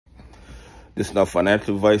This is not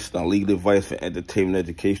financial advice, not legal advice, for entertainment,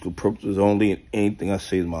 educational purposes only, and anything I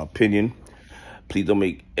say is my opinion. Please don't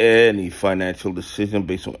make any financial decision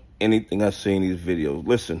based on anything I say in these videos.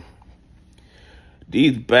 Listen,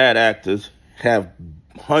 these bad actors have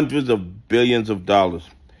hundreds of billions of dollars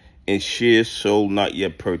in shares sold, not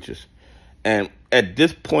yet purchased. And at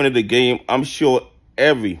this point of the game, I'm sure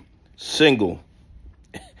every single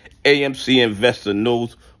AMC investor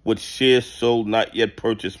knows what shares sold, not yet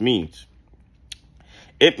purchased means.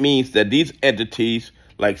 It means that these entities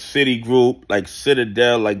like Citigroup, like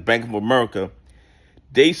Citadel, like Bank of America,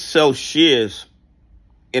 they sell shares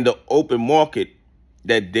in the open market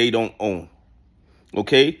that they don't own.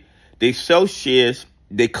 Okay? They sell shares,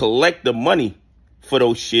 they collect the money for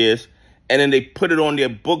those shares, and then they put it on their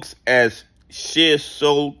books as shares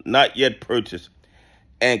sold, not yet purchased.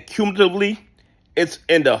 And cumulatively, it's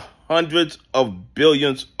in the hundreds of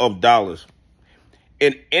billions of dollars.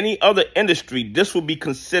 In any other industry, this would be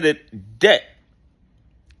considered debt.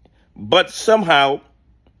 But somehow,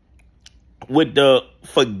 with the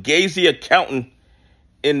fugazi accountant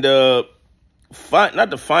in the, not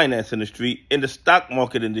the finance industry, in the stock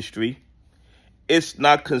market industry, it's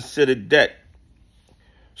not considered debt.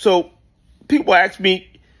 So people ask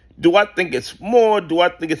me, do I think it's more? Do I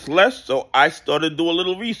think it's less? So I started to do a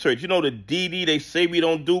little research. You know, the DD they say we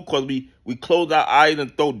don't do because we close our eyes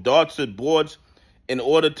and throw darts at boards in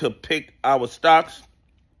order to pick our stocks.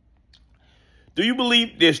 Do you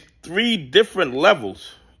believe there's three different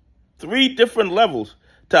levels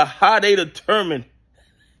to how they determine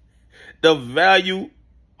the value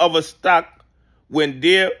of a stock when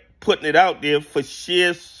they're putting it out there for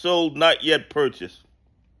shares sold, not yet purchased?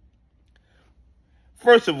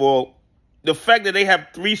 First of all, the fact that they have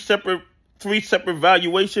three separate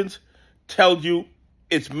valuations tells you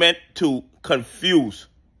it's meant to confuse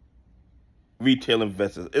retail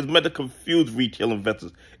investors. It's meant to confuse retail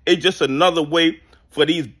investors. It's just another way for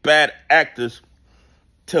these bad actors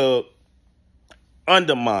to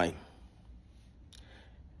undermine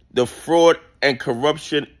the fraud and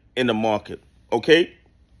corruption in the market. Okay?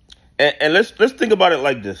 And let's think about it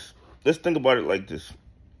like this.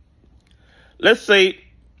 Let's say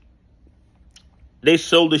they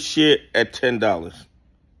sold a share at $10.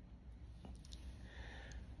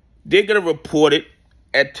 They're going to report it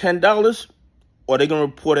at $10, or they're going to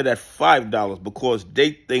report it at $5 because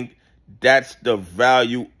they think that's the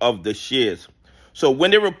value of the shares. So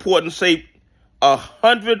when they report and say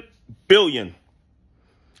 100 billion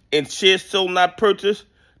in shares sold, not purchased,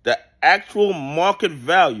 the actual market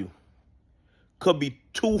value could be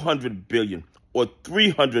 200 billion or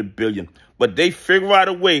 300 billion. But they figure out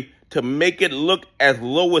a way to make it look as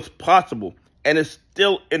low as possible. And it's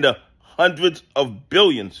still in the hundreds of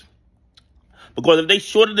billions. Because if they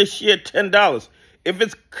shorted the share $10, if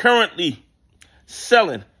it's currently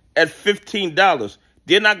selling at $15,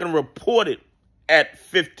 they're not going to report it at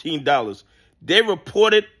 $15. They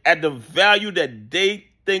report it at the value that they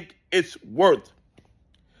think it's worth.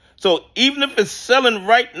 So even if it's selling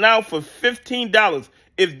right now for $15,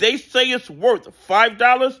 if they say it's worth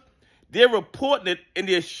 $5, they're reporting it in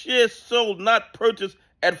their shares sold, not purchased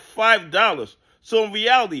at $5. So in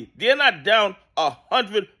reality, they're not down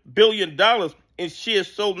 $100 billion in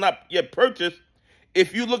shares sold, not yet purchased.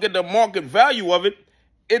 If you look at the market value of it,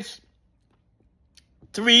 it's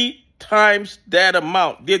 3 times that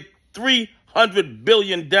amount. They're 300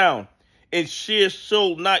 billion down in shares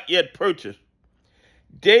sold, not yet purchased.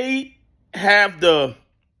 They have the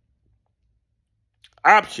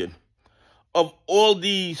option of all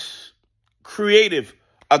these creative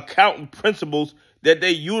accounting principles that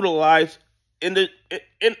they utilize in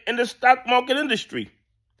the stock market industry.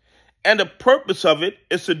 And the purpose of it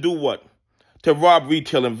is to do what? To rob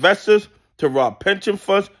retail investors, to rob pension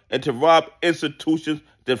funds, and to rob institutions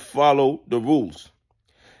that follow the rules.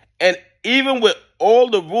 And even with all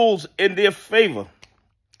the rules in their favor,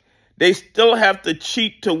 they still have to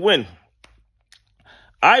cheat to win.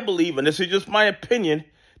 I believe, and this is just my opinion,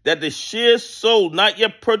 that the shares sold, not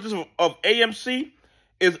yet purchased of AMC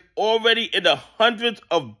is already in the hundreds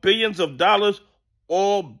of billions of dollars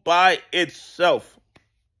all by itself.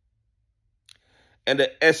 And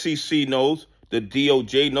the SEC knows, the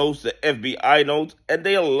DOJ knows, the FBI knows, and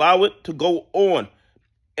they allow it to go on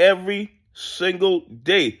every single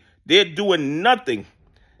day. They're doing nothing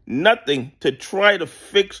to try to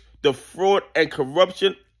fix the fraud and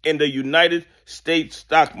corruption in the United States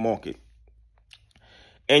stock market.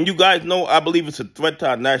 And you guys know I believe it's a threat to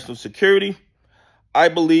our national security. I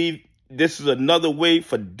believe this is another way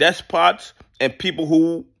for despots and people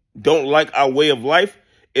who don't like our way of life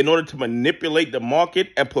in order to manipulate the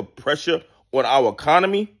market and put pressure on our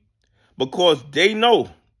economy. because they know,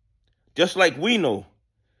 just like we know,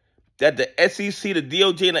 that the SEC, the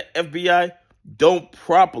DOJ, and the FBI don't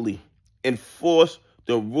properly enforce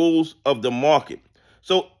the rules of the market.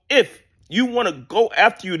 So if you want to go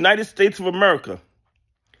after the United States of America,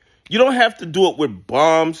 you don't have to do it with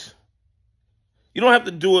bombs. You don't have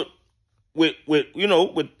to do it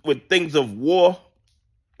with things of war.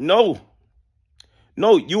 No,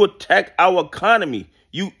 you attack our economy.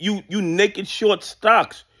 You naked short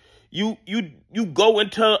stocks. You go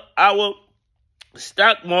into our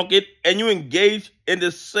stock market and you engage in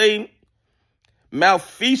the same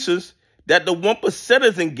malfeasance that the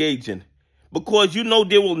 1%ers engage in, because you know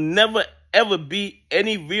there will never ever be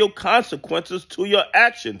any real consequences to your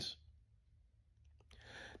actions.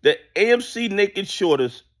 The AMC naked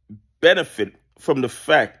shorters benefit from the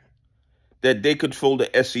fact that they control the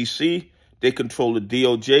SEC, they control the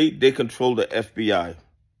DOJ, they control the FBI.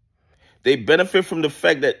 They benefit from the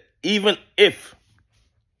fact that even if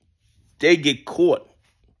they get caught,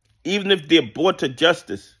 even if they're brought to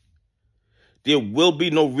justice, there will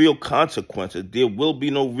be no real consequences. There will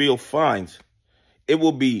be no real fines. It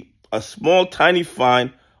will be a small, tiny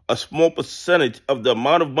fine, a small percentage of the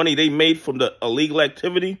amount of money they made from the illegal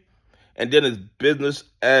activity, and then it's business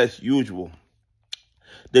as usual.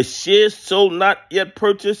 The shares sold not yet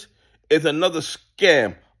purchased is another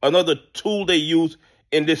scam, another tool they use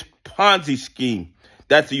in this Ponzi scheme.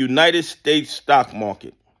 That's the United States stock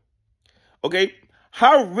market. Okay,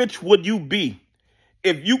 how rich would you be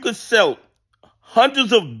if you could sell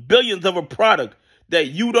hundreds of billions of a product that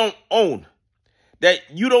you don't own, that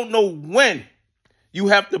you don't know when you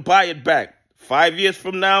have to buy it back? 5 years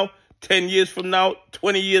from now, 10 years from now,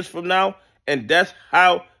 20 years from now. And that's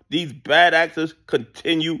how these bad actors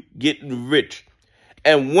continue getting rich.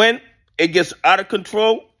 And when it gets out of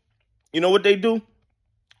control, you know what they do?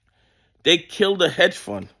 They kill the hedge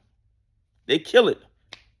fund. They kill it.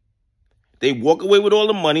 They walk away with all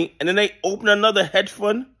the money, and then they open another hedge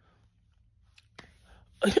fund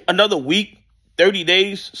another week, 30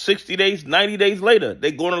 days, 60 days, 90 days later.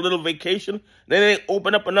 They go on a little vacation, then they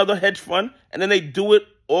open up another hedge fund, and then they do it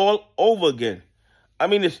all over again. I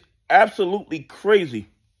mean, it's absolutely crazy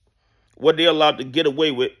what they're allowed to get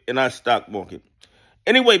away with in our stock market.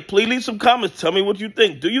 Anyway, please leave some comments. Tell me what you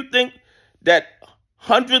think. Do you think that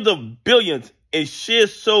hundreds of billions in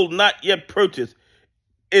shares sold not yet purchased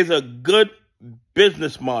is a good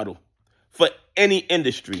business model for any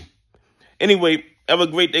industry? Anyway, have a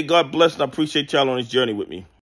great day. God bless, and I appreciate y'all on this journey with me.